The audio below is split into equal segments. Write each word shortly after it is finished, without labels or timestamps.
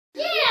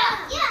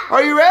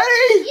Are you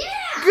ready?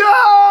 Yeah.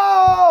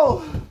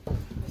 Go! I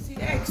see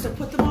the eggs, so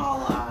put them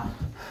all,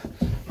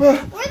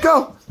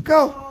 Go.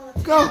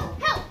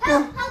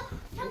 Help.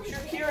 Make sure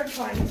Kieran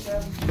finds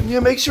them. Yeah,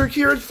 make sure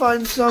Kieran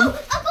finds some. A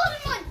golden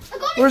one. A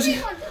golden Where's he?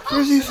 one.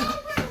 Where's he?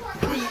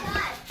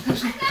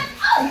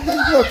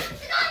 Look.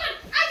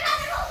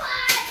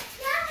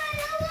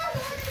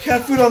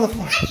 Cat food on the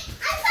floor.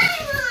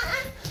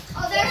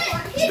 Oh, there's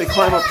one. They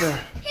climb up there.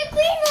 Get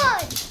green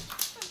one.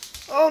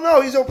 Oh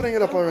no, he's opening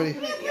it up already.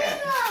 Get green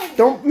one.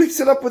 Don't mix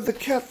it up with the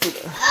cat food.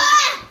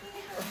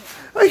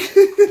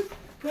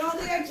 Put all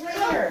the eggs right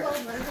here.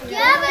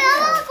 Yeah, but I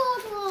want a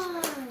gold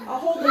one. I'll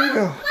hold There you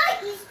them. go.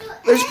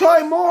 There's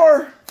probably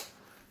more.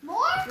 More?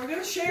 We're going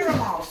to share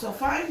them all, so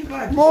find your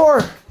buddy.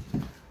 More.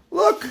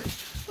 Look.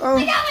 I got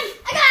one.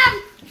 I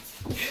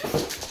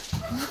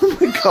Oh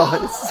my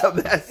god, this is a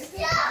mess.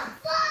 got him.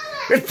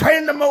 It's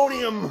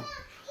pandemonium.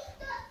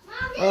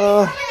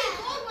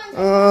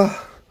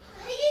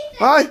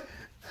 Hi.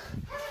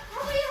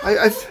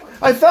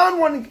 I found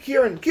one,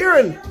 Kieran.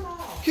 Kieran.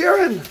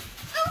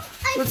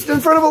 It's in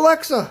front of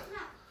Alexa.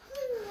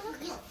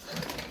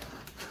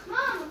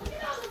 Mom, look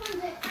at all the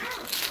ones I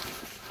found.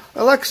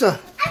 Alexa,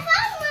 I found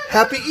one.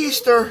 happy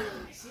Easter.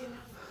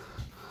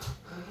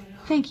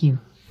 Thank you.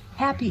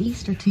 Happy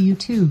Easter to you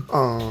too.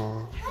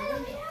 Oh.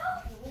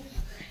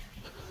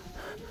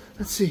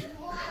 Let's see.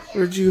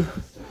 Where'd you?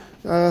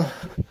 I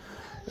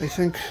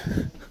think.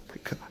 Oh my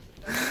God.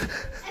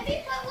 If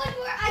you put one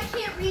where I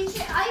can't reach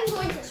it, I'm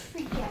going to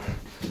freak out.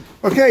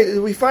 Okay, did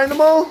we find them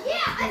all? Yeah,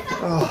 I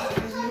found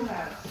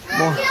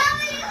Oh,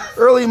 one.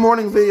 early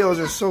morning videos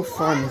are so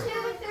fun. 1, 2, 3,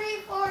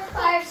 4,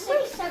 5,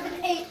 6,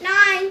 7, 8,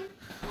 9.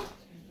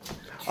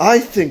 I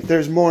think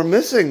there's more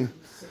missing.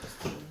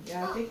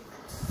 Yeah, I think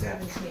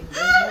 17.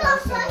 There's more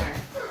somewhere.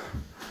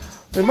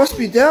 They must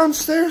be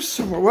downstairs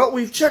somewhere. Well,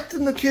 we've checked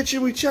in the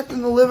kitchen. We checked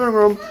in the living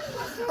room.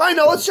 I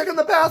know. Let's check in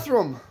the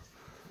bathroom.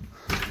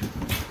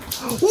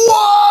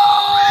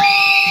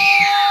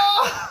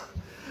 Whoa!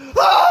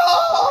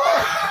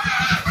 Oh!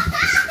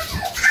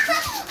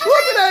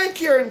 Look at that,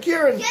 Kieran. Get it.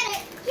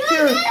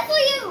 Kieran. Get it for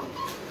you.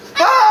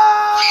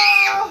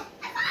 Ah!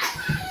 I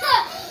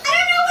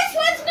don't know which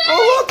one's mine.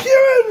 Oh, look,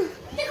 Kieran.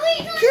 The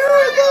green one's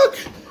Kieran, mine. look.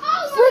 Oh,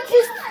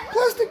 Breakfast,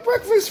 plastic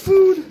breakfast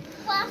food.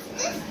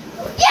 Plastic.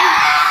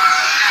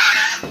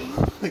 Yeah!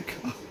 Oh my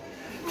God.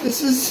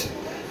 This is,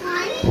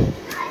 Mine.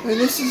 and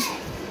this is,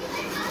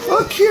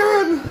 oh,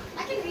 Kieran.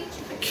 I can reach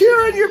it.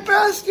 Kieran, your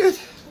basket.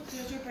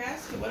 Here's your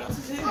basket. What else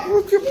is in there?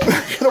 Look, you're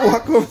gonna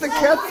walk over the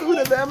cat food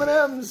and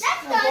M&M's.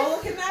 That's Go done.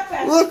 look in that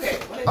basket. Look,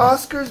 What is it?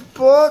 Oscar's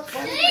book.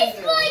 Today's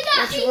boy got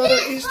Bunch me of other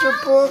this. Easter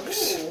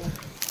books.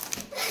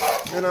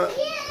 And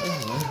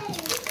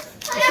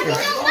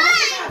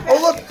oh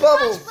look,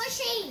 Bubbles.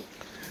 Mushy.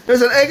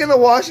 There's an egg in the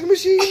washing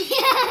machine.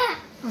 Yeah.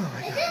 Oh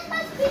my Is God. this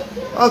must be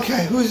cute?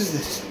 Okay, whose is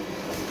this?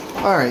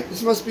 All right,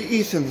 this must be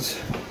Ethan's.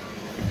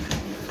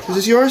 Is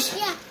this yours?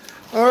 Yeah.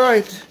 All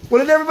right. What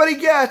did everybody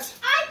get?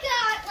 I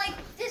got like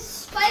this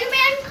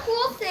Spider-Man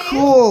cool thing.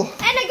 Cool. And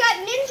I got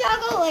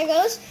Ninjago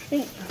Legos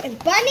and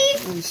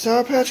bunnies. And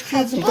Sour Patch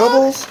Kids and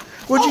Bubbles.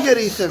 What'd you get,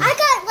 Ethan? I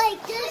got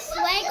like this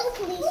Lego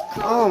police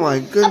car. Oh my A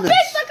big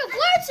goodness. book of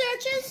word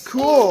searches.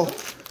 Cool.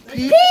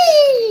 Peeps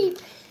Beep.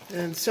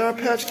 and Sour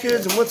Patch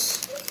Kids. And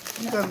what's,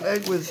 you got an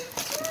egg with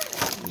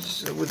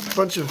a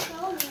bunch of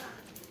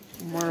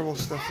marble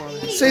stuff on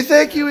it. Say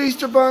thank you,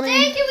 Easter Bunny.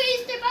 Thank you,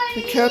 Easter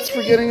Bunny. The cats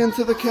for getting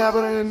into the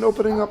cabinet and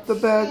opening up the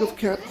bag of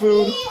cat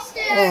food. Easter.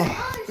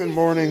 Oh, good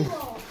morning.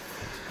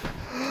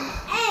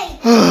 Hey.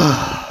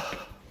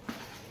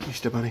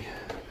 Easter Bunny.